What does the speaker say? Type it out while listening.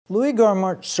Louie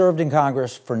Gohmert served in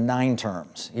Congress for 9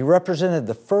 terms. He represented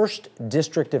the 1st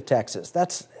District of Texas.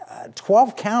 That's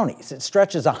 12 counties. It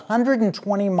stretches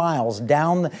 120 miles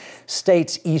down the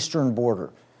state's eastern border.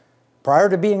 Prior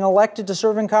to being elected to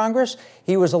serve in Congress,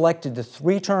 he was elected to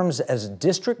 3 terms as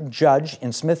district judge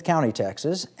in Smith County,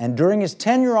 Texas, and during his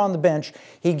tenure on the bench,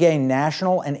 he gained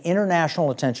national and international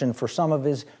attention for some of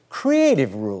his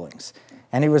creative rulings.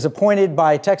 And he was appointed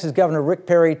by Texas Governor Rick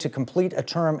Perry to complete a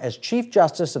term as Chief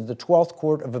Justice of the 12th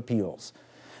Court of Appeals.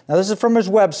 Now, this is from his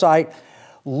website.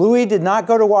 Louie did not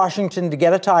go to Washington to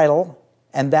get a title,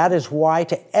 and that is why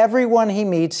to everyone he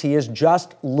meets, he is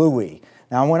just Louie.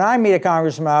 Now, when I meet a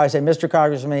congressman, I always say, Mr.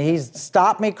 Congressman, he's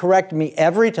stopped me, corrected me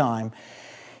every time.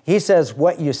 He says,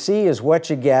 what you see is what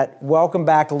you get. Welcome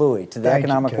back, Louie, to the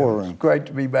Economic War Room. It's great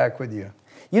to be back with you.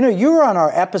 You know, you were on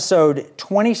our episode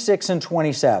 26 and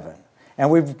 27. And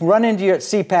we've run into you at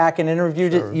CPAC and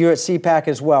interviewed you at CPAC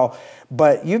as well.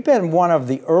 But you've been one of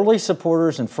the early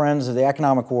supporters and friends of the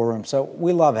Economic War Room, so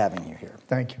we love having you here.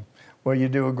 Thank you. Well, you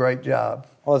do a great job.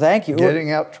 Well, thank you. Getting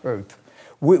out truth.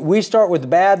 We start with the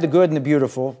bad, the good, and the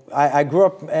beautiful. I grew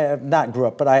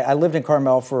up, but I lived in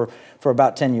Carmel for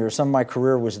about 10 years. Some of my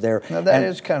career was there. Now, that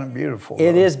is kind of beautiful.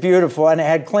 It is beautiful, and it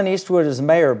had Clint Eastwood as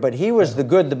mayor, but he was the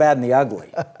good, the bad, and the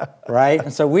ugly, right?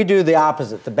 And so we do the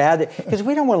opposite, the bad, because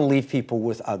we don't want to leave people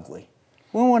with ugly.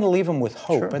 We want to leave them with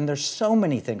hope, and there's so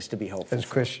many things to be hopeful As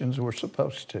Christians, we're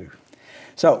supposed to.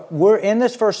 So we're in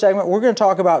this first segment, we're going to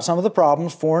talk about some of the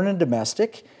problems, foreign and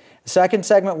domestic. Second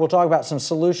segment, we'll talk about some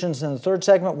solutions. And the third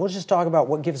segment, we'll just talk about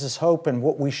what gives us hope and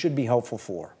what we should be hopeful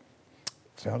for.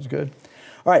 Sounds good.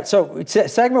 All right, so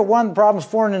segment 1, problems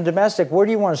foreign and domestic. Where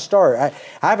do you want to start?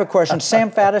 I have a question. Sam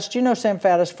Faddis, do you know Sam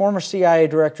Faddis, former CIA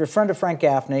director, friend of Frank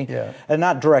Gaffney? Yeah.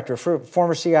 Not director,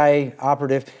 former CIA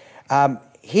operative.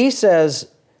 He says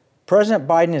President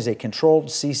Biden is a controlled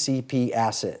CCP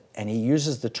asset, and he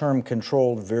uses the term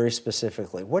controlled very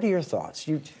specifically. What are your thoughts?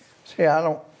 See, I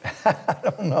don't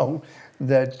know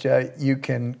that you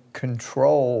can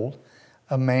control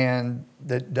a man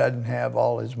that doesn't have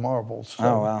all his marbles. So,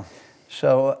 oh, wow.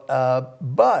 So,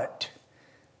 but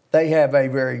they have a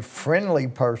very friendly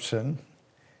person,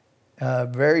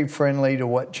 very friendly to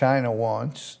what China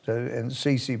wants, and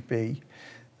CCP,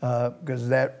 because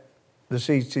the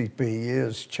CCP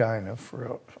is China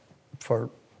for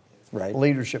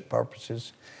leadership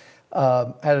purposes.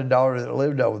 I had a daughter that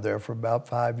lived over there for about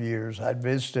 5 years. I'd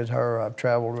visited her. I've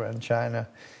traveled around China.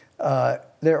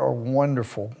 There are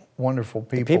wonderful, wonderful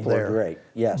people there. People are great,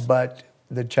 yes. But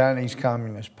the Chinese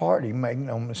Communist Party, make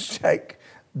no mistake,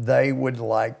 they would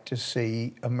like to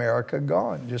see America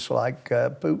gone, just like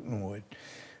Putin would.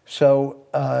 So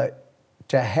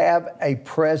to have a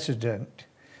president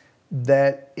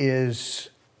that is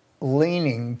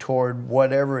leaning toward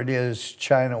whatever it is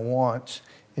China wants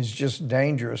is just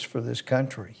dangerous for this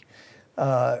country.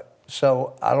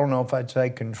 So I don't know if I'd say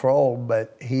controlled,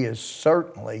 but he is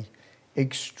certainly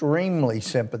extremely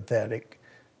sympathetic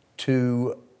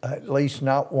to at least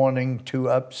not wanting to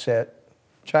upset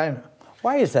China.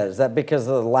 Why is that? Is that because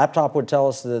the laptop would tell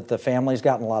us that the family's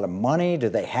gotten a lot of money? Do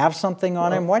they have something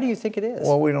on him? Why do you think it is?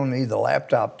 Well, we don't need the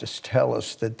laptop to tell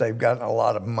us that they've gotten a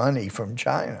lot of money from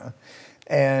China.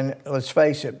 And let's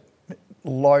face it,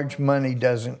 large money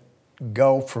doesn't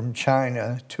go from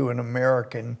China to an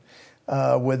American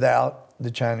without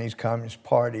the Chinese Communist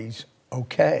Party's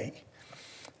okay.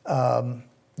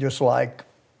 Just like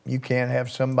you can't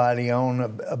have somebody own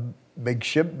a big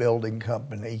shipbuilding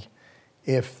company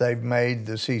if they've made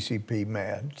the CCP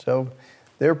mad. So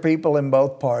there are people in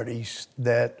both parties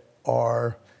that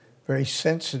are very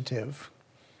sensitive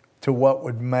to what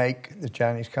would make the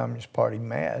Chinese Communist Party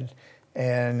mad.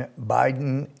 And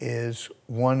Biden is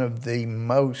one of the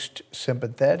most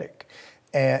sympathetic,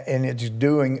 and it's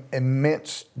doing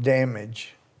immense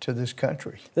damage to this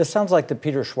country. This sounds like the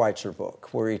Peter Schweitzer book,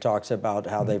 where he talks about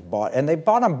how they've bought, and they've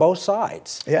bought on both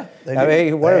sides. Yeah, they do. I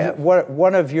mean,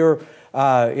 one of your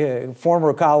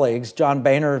former colleagues, John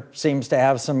Boehner, seems to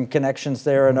have some connections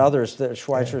there, and others that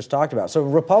Schweitzer's talked about. So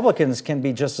Republicans can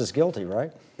be just as guilty,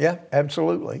 right? Yeah,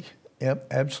 absolutely. Yep,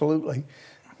 absolutely.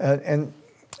 And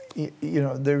you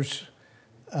know, there's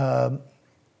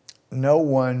no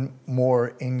one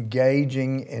more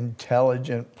engaging,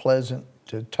 intelligent, pleasant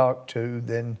to talk to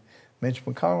than Mitch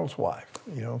McConnell's wife,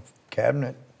 you know,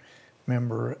 cabinet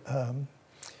member.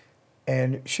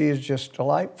 And she is just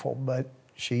delightful, but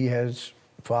she has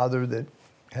a father that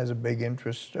has a big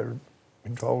interest or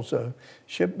controls a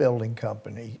shipbuilding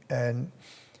company. And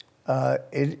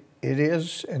it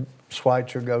is, and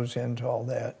Schweitzer goes into all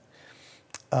that.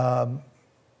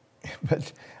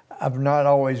 But I've not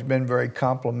always been very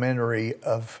complimentary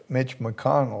of Mitch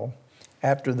McConnell.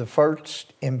 After the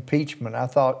first impeachment, I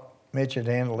thought Mitch had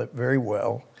handled it very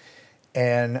well.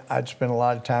 And I'd spent a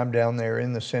lot of time down there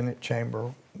in the Senate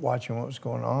chamber watching what was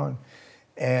going on.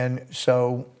 And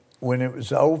so when it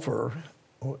was over,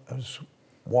 I was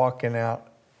walking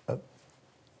out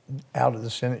of the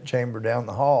Senate chamber down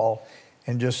the hall,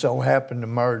 and just so happened to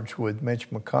merge with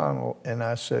Mitch McConnell. And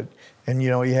I said, and he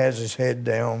has his head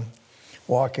down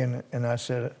walking, and I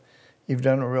said, "You've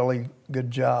done a really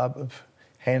good job of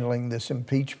handling this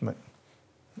impeachment.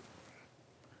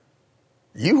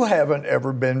 You haven't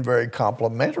ever been very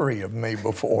complimentary of me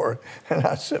before." And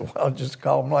I said, "Well, just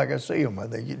call them like I see them. I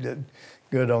think you did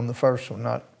good on the first one,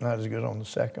 not as good on the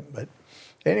second." But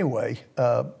anyway,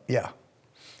 yeah.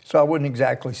 So I wouldn't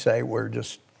exactly say we're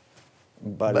just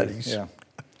buddies. Yeah.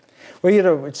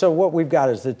 Well, so what we've got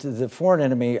is the foreign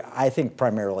enemy, I think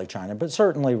primarily China, but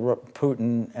certainly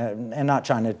Putin, and not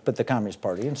China, but the Communist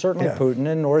Party, and certainly Putin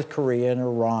and North Korea and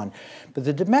Iran. But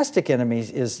the domestic enemy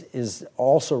is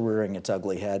also rearing its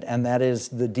ugly head, and that is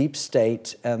the deep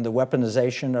state and the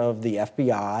weaponization of the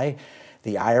FBI,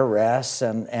 the IRS,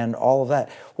 and all of that.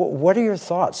 What are your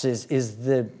thoughts? Is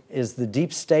the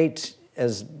deep state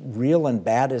as real and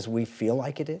bad as we feel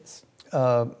like it is?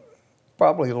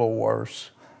 Probably a little worse.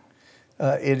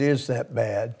 It is that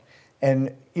bad.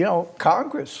 And,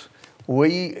 Congress,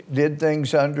 we did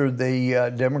things under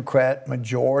the Democrat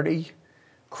majority,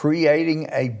 creating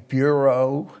a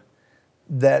bureau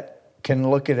that can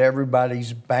look at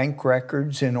everybody's bank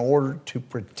records in order to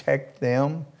protect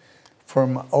them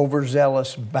from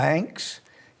overzealous banks.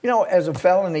 As a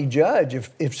felony judge,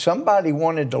 if somebody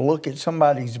wanted to look at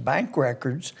somebody's bank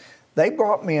records, they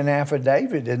brought me an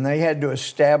affidavit and they had to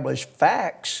establish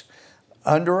facts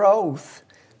under oath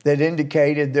that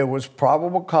indicated there was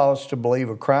probable cause to believe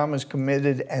a crime was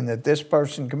committed and that this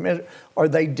person committed, or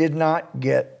they did not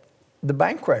get the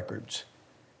bank records.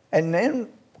 And then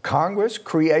Congress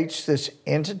creates this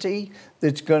entity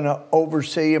that's going to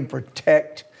oversee and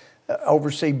protect,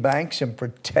 oversee banks and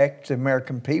protect the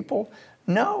American people.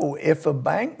 No, if a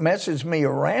bank messes me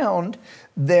around,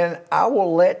 then I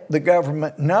will let the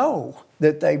government know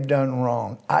that they've done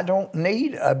wrong. I don't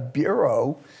need a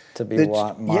bureau to be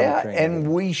monitoring.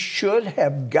 And we should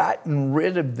have gotten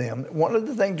rid of them. One of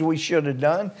the things we should have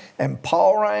done, and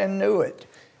Paul Ryan knew it,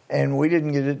 and we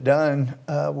didn't get it done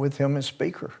with him as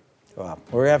Speaker. Well,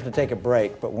 we're going to have to take a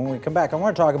break, but when we come back, I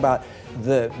want to talk about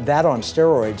that on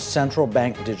steroids, central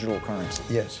bank digital currency.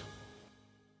 Yes.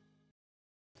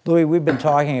 Louie, we've been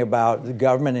talking about the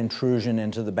government intrusion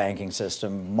into the banking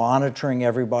system, monitoring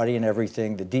everybody and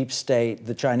everything, the deep state,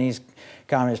 the Chinese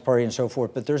Communist Party, and so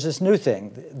forth. But there's this new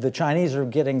thing. The Chinese are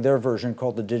getting their version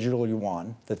called the digital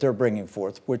yuan that they're bringing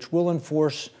forth, which will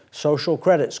enforce social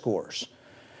credit scores.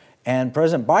 And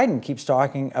President Biden keeps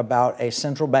talking about a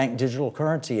central bank digital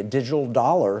currency, a digital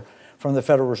dollar from the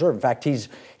Federal Reserve. In fact,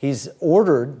 he's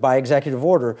ordered, by executive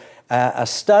order, a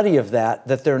study of that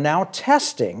they're now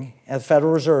testing, at the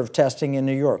Federal Reserve testing in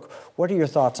New York. What are your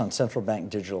thoughts on central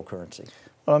bank digital currency?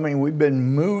 Well, we've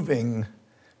been moving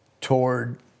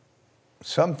toward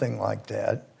something like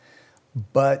that,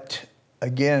 but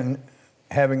again,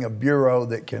 having a bureau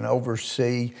that can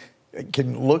oversee,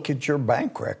 can look at your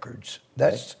bank records,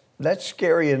 that's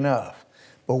scary enough.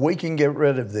 But we can get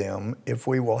rid of them if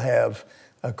we will have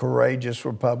a courageous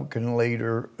Republican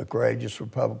leader, a courageous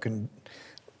Republican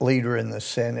leader in the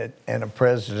Senate, and a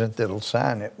president that'll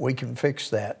sign it. We can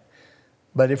fix that.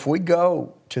 But if we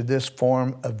go to this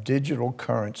form of digital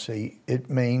currency, it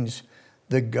means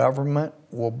the government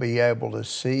will be able to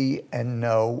see and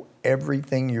know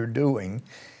everything you're doing.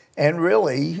 And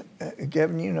really,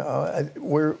 Kevin,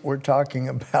 we're talking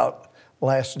about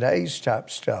last days type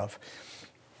stuff.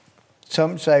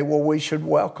 Some say, well, we should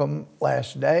welcome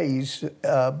last days,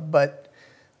 but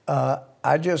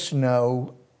I just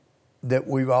know that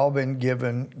we've all been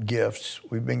given gifts.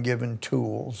 We've been given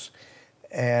tools.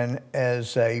 And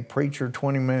as a preacher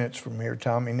 20 minutes from here,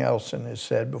 Tommy Nelson, has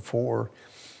said before,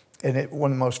 and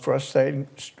one of the most frustrating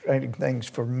things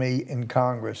for me in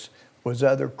Congress was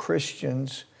other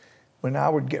Christians, when I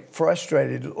would get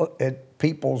frustrated at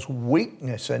people's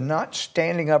weakness and not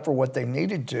standing up for what they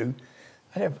needed to,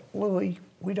 I'd have, Louie,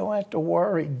 we don't have to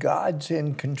worry. God's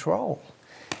in control.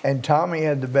 And Tommy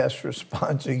had the best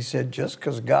response. He said, just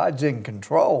because God's in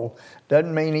control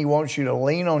doesn't mean he wants you to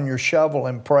lean on your shovel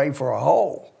and pray for a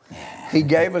hole. He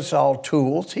gave us all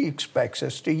tools. He expects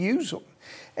us to use them.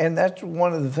 And that's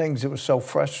one of the things that was so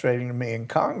frustrating to me in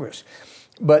Congress.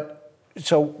 But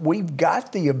so we've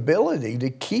got the ability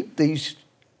to keep these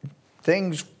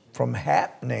things from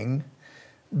happening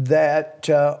that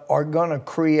are going to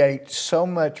create so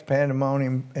much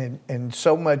pandemonium and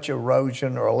so much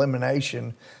erosion or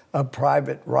elimination of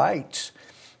private rights.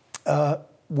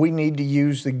 We need to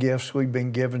use the gifts we've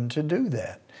been given to do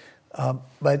that.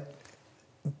 But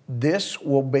this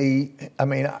will be, I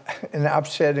mean, and I've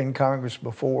said in Congress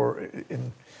before,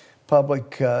 in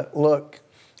public, look,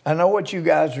 I know what you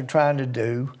guys are trying to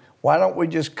do. Why don't we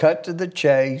just cut to the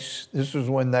chase? This was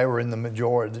when they were in the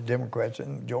majority, the Democrats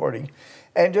in the majority,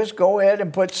 and just go ahead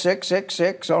and put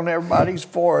 666 on everybody's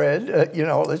forehead.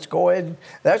 Let's go ahead.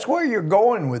 That's where you're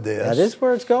going with this. That is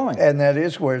where it's going. And that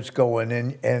is where it's going.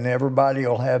 And everybody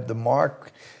will have the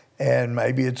mark, and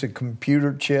maybe it's a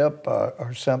computer chip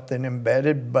or something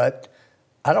embedded, but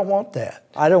I don't want that.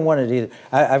 I don't want it either.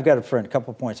 I've got a friend, a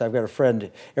couple of points. I've got a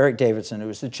friend, Eric Davidson, who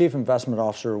was the chief investment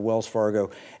officer of Wells Fargo,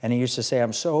 and he used to say,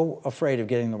 I'm so afraid of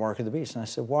getting the mark of the beast. And I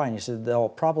said, why? And he said, they'll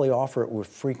probably offer it with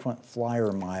frequent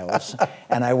flyer miles,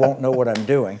 and I won't know what I'm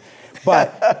doing.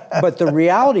 But the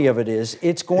reality of it is,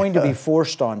 it's going to be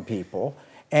forced on people,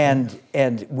 and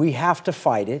we have to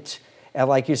fight it. And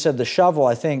like you said, the shovel,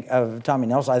 I think of Tommy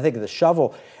Nelson, I think of the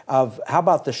shovel of, how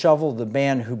about the shovel, the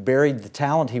man who buried the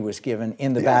talent he was given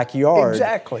in the backyard?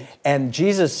 Exactly. And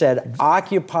Jesus said,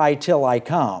 occupy till I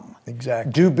come.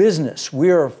 Exactly. Do business.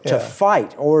 We are to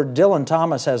fight. Or Dylan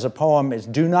Thomas has a poem, is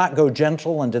do not go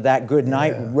gentle into that good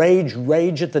night. Rage,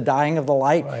 rage at the dying of the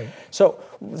light. Right. So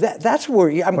that's where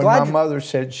I'm when glad. My mother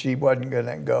said she wasn't going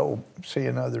to go see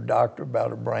another doctor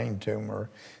about a brain tumor.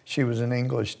 She was an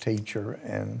English teacher,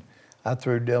 and I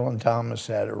threw Dylan Thomas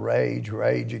at her, rage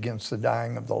against the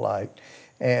dying of the light.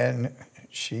 And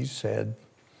she said,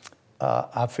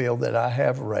 I feel that I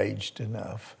have raged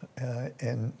enough.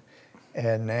 And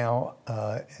now,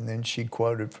 and then she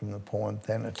quoted from the poem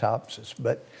Thanatopsis.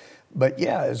 But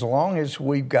yeah, as long as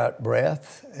we've got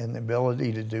breath and the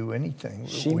ability to do anything.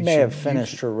 She may have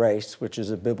finished her race, which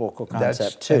is a biblical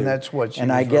concept too. And that's what she was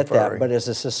I get referring. that, but as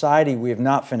a society, we have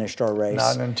not finished our race.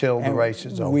 Not until the race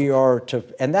is over. We are to,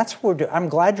 and that's what I'm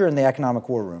glad you're in the economic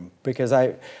war room, because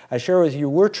I share with you,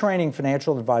 we're training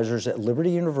financial advisors at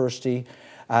Liberty University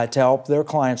to help their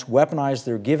clients weaponize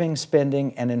their giving,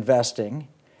 spending, and investing,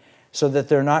 so that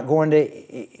they're not going to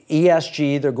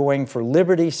ESG, they're going for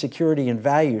liberty, security, and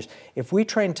values. If we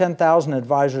train 10,000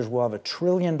 advisors, we'll have $1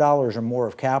 trillion or more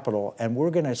of capital, and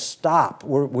we're going to stop.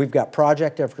 We've got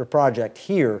project after project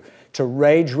here to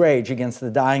rage against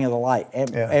the dying of the light.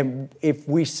 And if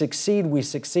we succeed, we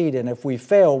succeed. And if we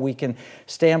fail, we can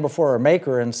stand before our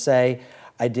Maker and say,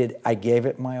 I gave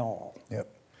it my all. Yep.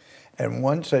 And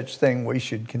one such thing we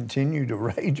should continue to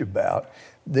rage about,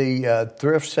 the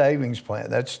thrift savings plan,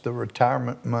 that's the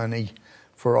retirement money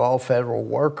for all federal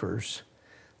workers.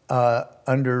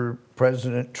 Under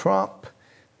President Trump,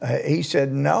 he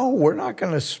said, no, we're not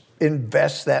going to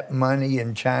invest that money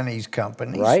in Chinese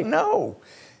companies. Right. No.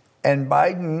 And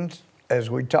Biden, as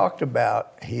we talked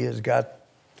about, he has got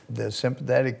the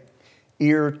sympathetic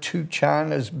ear to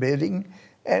China's bidding.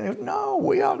 And no,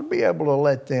 we ought to be able to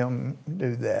let them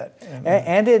do that.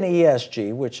 And in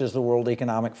ESG, which is the World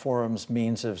Economic Forum's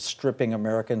means of stripping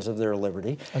Americans of their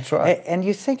liberty. That's right. And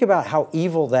you think about how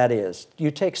evil that is.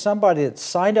 You take somebody that's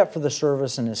signed up for the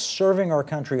service and is serving our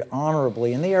country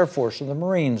honorably in the Air Force or the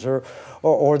Marines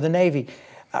or the Navy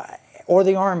or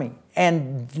the Army,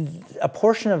 and a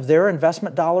portion of their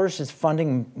investment dollars is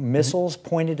funding missiles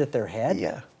pointed at their head.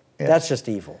 Yeah. That's just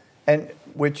evil. And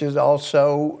which is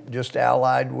also just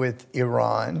allied with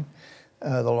Iran,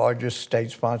 the largest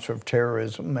state sponsor of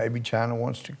terrorism. Maybe China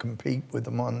wants to compete with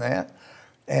them on that.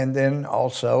 And then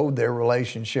also their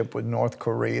relationship with North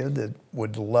Korea, that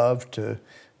would love to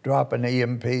drop an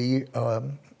EMP,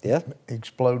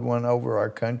 explode one over our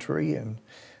country. And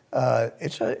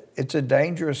it's a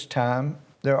dangerous time.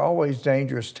 There are always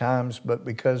dangerous times, but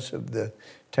because of the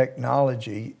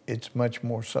technology, it's much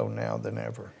more so now than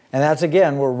ever. And that's,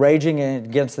 again, we're raging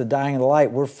against the dying of the light.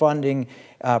 We're funding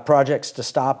projects to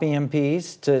stop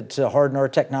EMPs, to harden our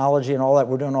technology and all that.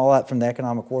 We're doing all that from the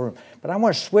economic war room. But I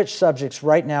want to switch subjects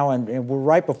right now, and we're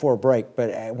right before a break,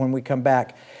 but when we come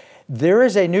back, there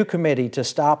is a new committee to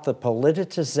stop the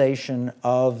politicization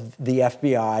of the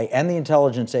FBI and the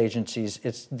intelligence agencies.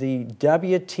 It's the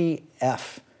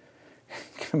WTF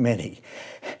committee.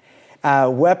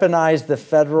 Weaponize the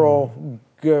federal...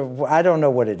 I don't know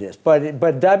what it is, but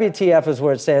WTF is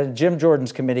what it said, Jim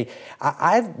Jordan's committee.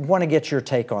 I want to get your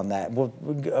take on that.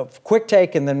 Quick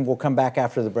take, and then we'll come back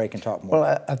after the break and talk more.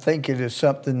 Well, I think it is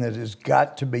something that has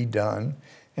got to be done,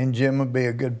 and Jim would be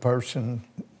a good person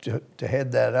to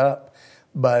head that up.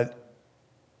 But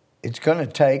it's going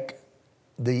to take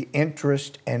the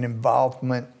interest and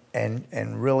involvement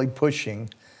and really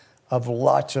pushing of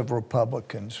lots of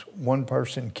Republicans. One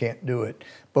person can't do it.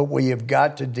 But we have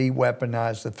got to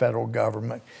de-weaponize the federal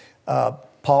government.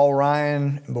 Paul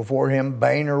Ryan, before him,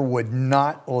 Boehner, would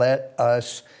not let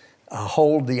us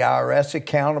hold the IRS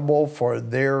accountable for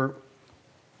their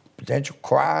potential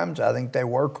crimes. I think they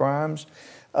were crimes.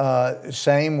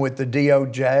 Same with the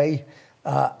DOJ.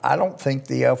 I don't think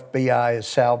the FBI is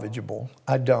salvageable.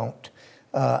 I don't.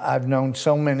 I've known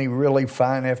so many really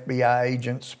fine FBI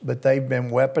agents, but they've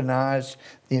been weaponized.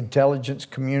 The intelligence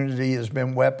community has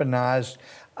been weaponized.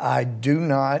 I do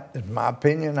not, in my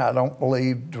opinion, I don't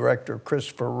believe Director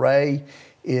Christopher Wray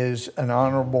is an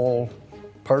honorable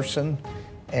person,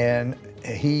 and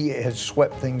he has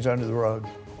swept things under the rug.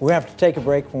 We have to take a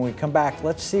break. When we come back,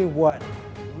 let's see what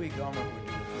Louie Gohmert would do.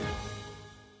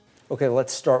 Okay,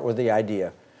 let's start with the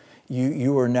idea.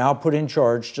 You are now put in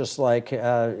charge, just like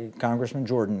Congressman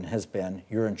Jordan has been.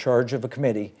 You're in charge of a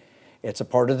committee. It's a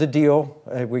part of the deal.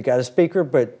 We got a speaker,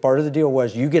 but part of the deal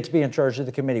was you get to be in charge of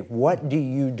the committee. What do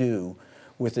you do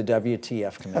with the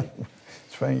WTF committee?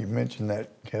 It's funny you mentioned that,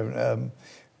 Kevin,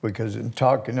 because in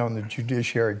talking on the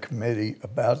Judiciary Committee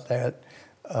about that,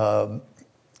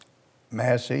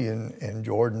 Massey and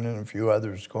Jordan and a few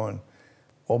others going,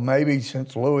 well, maybe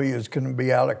since Louie is going to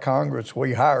be out of Congress,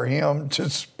 we hire him to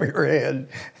spearhead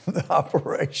the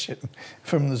operation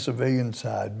from the civilian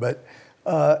side. But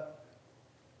I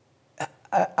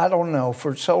don't know.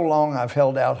 For so long, I've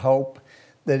held out hope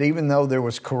that even though there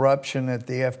was corruption at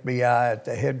the FBI, at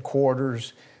the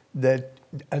headquarters, that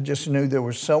I just knew there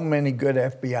were so many good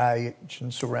FBI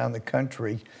agents around the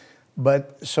country,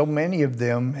 but so many of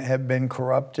them have been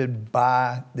corrupted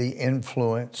by the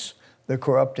influence, the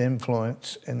corrupt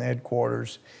influence in the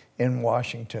headquarters in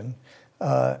Washington.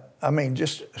 I mean,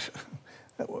 just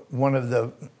one of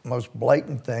the most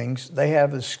blatant things, they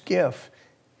have a SCIF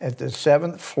at the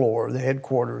 7th floor, the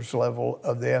headquarters level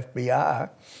of the FBI,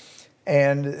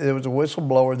 and there was a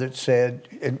whistleblower that said,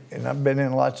 and I've been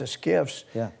in lots of SCIFs,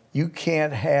 you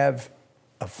can't have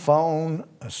a phone,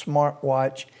 a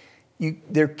smartwatch,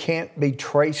 there can't be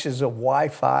traces of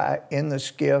Wi-Fi in the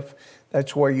SCIF.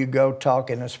 That's where you go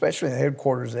talking, especially in the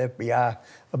headquarters of the FBI,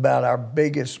 about our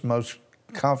biggest, most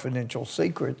confidential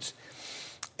secrets.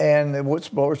 And the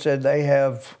whistleblower said they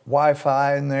have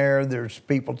Wi-Fi in there. There's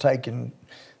people taking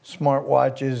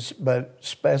smartwatches, but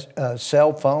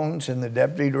cell phones, and the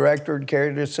deputy director had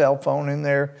carried a cell phone in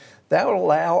there. That would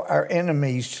allow our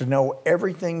enemies to know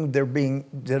everything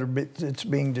that's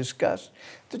being discussed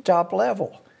at the top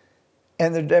level.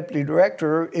 And the deputy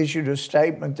director issued a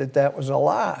statement that that was a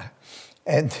lie.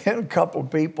 And then a couple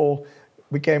of people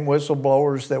became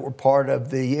whistleblowers that were part of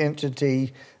the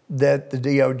entity that the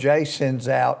DOJ sends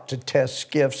out to test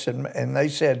SCIFs. And they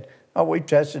said, oh, we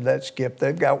tested that SCIF.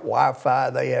 They've got Wi-Fi.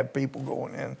 They have people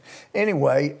going in.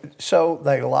 Anyway, so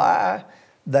they lie.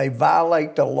 They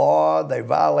violate the law. They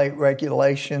violate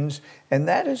regulations. And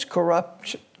that has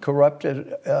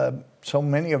corrupted so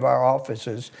many of our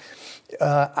offices.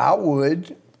 I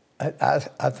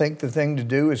think the thing to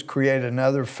do is create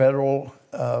another federal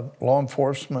law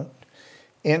enforcement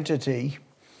entity,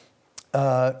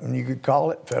 and you could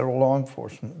call it federal law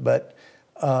enforcement, but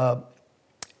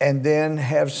and then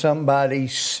have somebody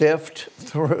sift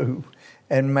through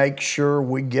and make sure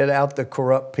we get out the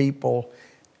corrupt people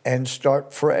and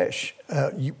start fresh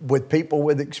with people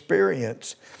with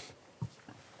experience.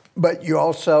 But you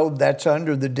also, that's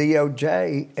under the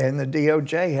DOJ, and the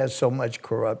DOJ has so much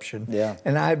corruption. Yeah.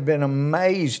 And I've been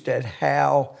amazed at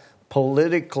how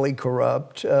politically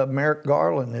corrupt Merrick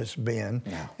Garland has been.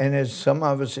 Yeah. And as some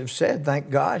of us have said, thank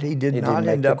God he did not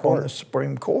end up on the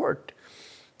Supreme Court.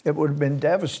 It would have been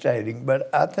devastating. But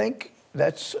I think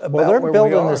that's about where we are. Well, they're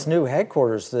building this new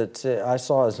headquarters that I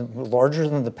saw is larger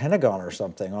than the Pentagon or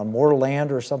something, on more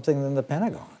land or something than the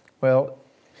Pentagon. Well,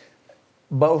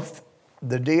 both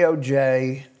the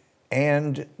DOJ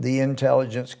and the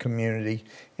intelligence community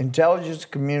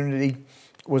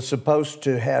was supposed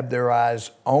to have their eyes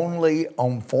only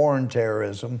on foreign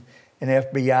terrorism and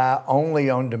FBI only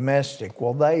on domestic.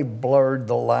 Well, they blurred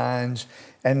the lines,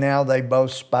 and now they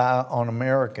both spy on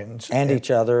Americans. And each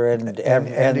other,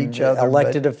 and each other,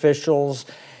 elected officials.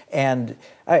 And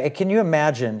can you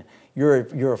imagine,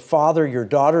 you're a father, your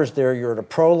daughter's there, you're at a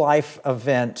pro-life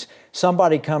event,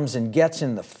 somebody comes and gets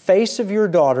in the face of your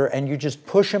daughter, and you just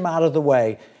push him out of the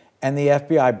way, and the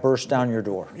FBI bursts down your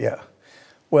door. Yeah.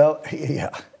 Well, yeah,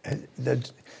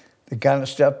 that's the kind of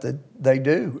stuff that they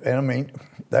do. And I mean,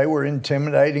 they were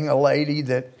intimidating a lady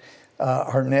that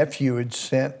her nephew had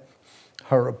sent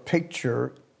her a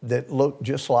picture that looked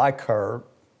just like her,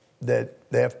 that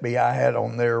the FBI had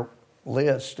on their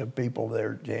list of people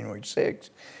there January 6th.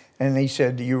 And he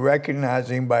said, do you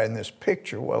recognize anybody in this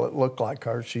picture? Well, it looked like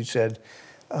her. She said,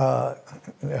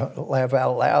 laugh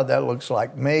out loud, that looks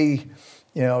like me.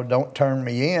 Don't turn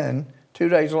me in. 2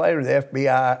 days later, the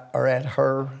FBI are at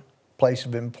her place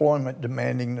of employment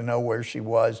demanding to know where she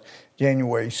was.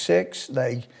 January 6th,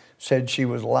 they said she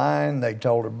was lying. They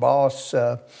told her boss,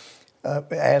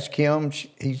 ask him.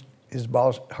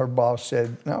 Her boss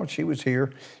said, no, she was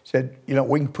here. Said,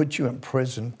 we can put you in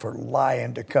prison for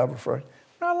lying to cover for it.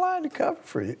 I'm not lying to cover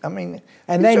for you. I mean,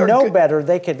 and they know better.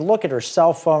 They could look at her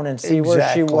cell phone and see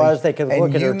where she was. They could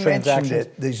look at her transactions.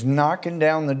 It. These knocking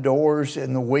down the doors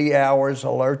in the wee hours,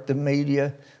 alert the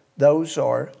media. Those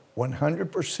are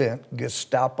 100%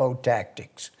 Gestapo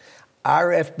tactics. Our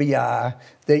FBI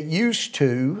that used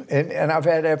to, and I've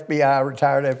had retired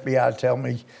FBI tell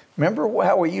me, remember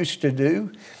how we used to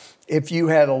do? If you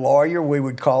had a lawyer, we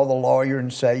would call the lawyer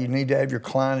and say, you need to have your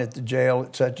client at the jail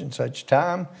at such and such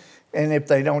time. And if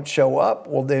they don't show up,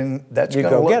 well, then that's going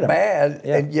to look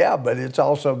bad. Yeah. But it's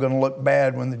also going to look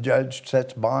bad when the judge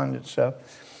sets bond and stuff.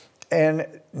 And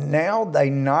now they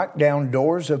knock down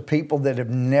doors of people that have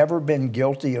never been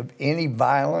guilty of any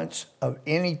violence, of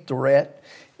any threat,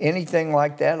 anything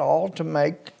like that, all to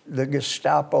make the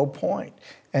Gestapo point.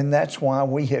 And that's why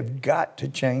we have got to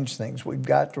change things. We've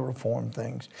got to reform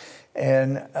things.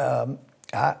 And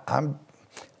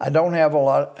I don't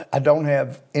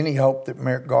have any hope that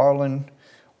Merrick Garland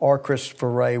or Christopher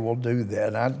Wray will do that.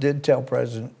 And I did tell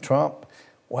President Trump,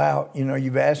 wow,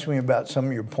 you've asked me about some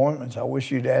of your appointments. I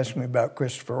wish you'd asked me about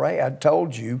Christopher Wray. I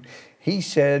told you, he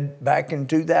said back in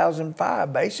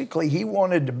 2005, basically he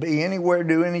wanted to be anywhere,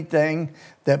 do anything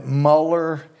that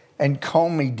Mueller and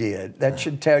Comey did. That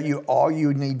should tell you all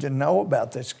you need to know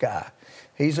about this guy.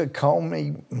 He's a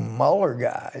Comey-Mueller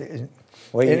guy.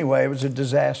 Well, anyway, it was a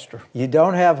disaster. You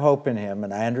don't have hope in him,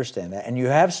 and I understand that. And you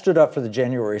have stood up for the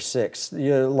January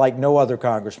 6th, like no other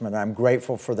congressman. I'm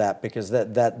grateful for that because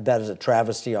that is a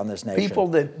travesty on this nation. People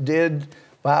that did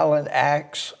violent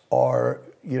acts or,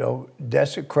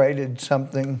 desecrated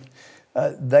something,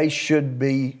 they should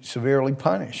be severely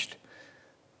punished.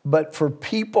 But for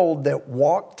people that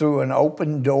walked through an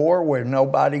open door where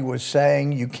nobody was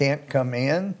saying you can't come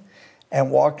in, and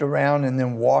walked around and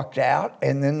then walked out,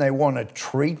 and then they want to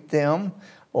treat them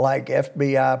like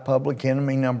FBI public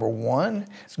enemy number one,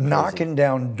 knocking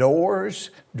down doors,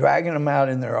 dragging them out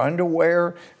in their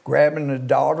underwear, grabbing the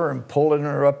daughter and pulling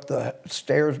her up the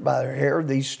stairs by her hair.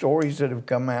 These stories that have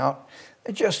come out,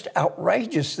 they're just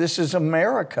outrageous. This is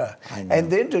America. And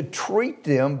then to treat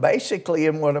them basically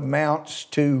in what amounts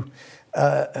to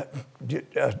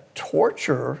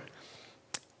torture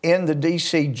in the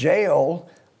D.C. jail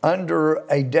under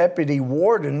a deputy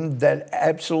warden that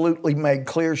absolutely made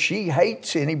clear she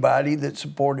hates anybody that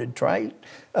supported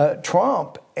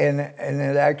Trump, and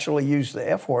it actually used the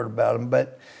F word about him.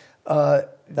 But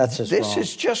this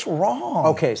is just wrong.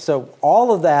 Okay, so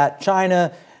all of that,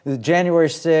 China, the January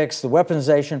 6th, the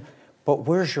weaponization, but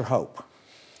where's your hope?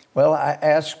 Well, I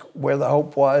asked where the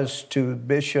hope was to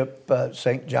Bishop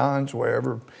St. John's,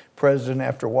 wherever president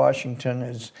after Washington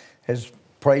has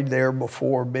prayed there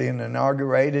before being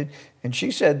inaugurated. And she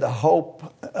said the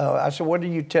hope, I said, what do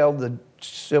you tell the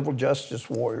civil justice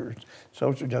warriors,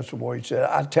 social justice warriors? She said,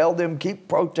 I tell them keep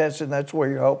protesting, that's where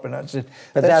you're hoping. I said,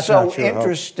 that's so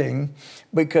interesting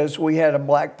because we had a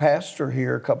black pastor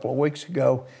here a couple of weeks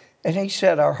ago, and he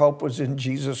said our hope was in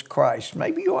Jesus Christ.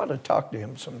 Maybe you ought to talk to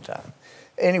him sometime.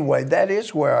 Anyway, that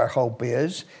is where our hope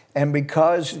is. And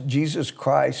because Jesus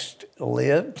Christ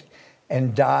lived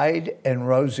and died and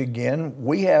rose again,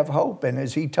 we have hope. And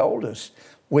as he told us,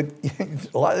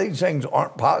 with a lot of these things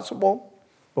aren't possible,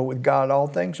 but with God, all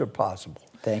things are possible.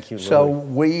 Thank you, Louie. So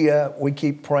we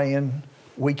keep praying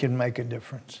we can make a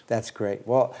difference. That's great.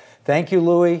 Well, thank you,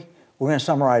 Louie. We're going to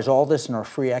summarize all this in our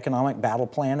free economic battle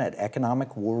plan at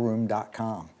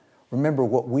economicwarroom.com. Remember,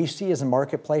 what we see as a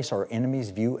marketplace, our enemies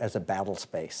view as a battle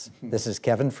space. This is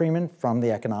Kevin Freeman from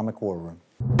the Economic War Room.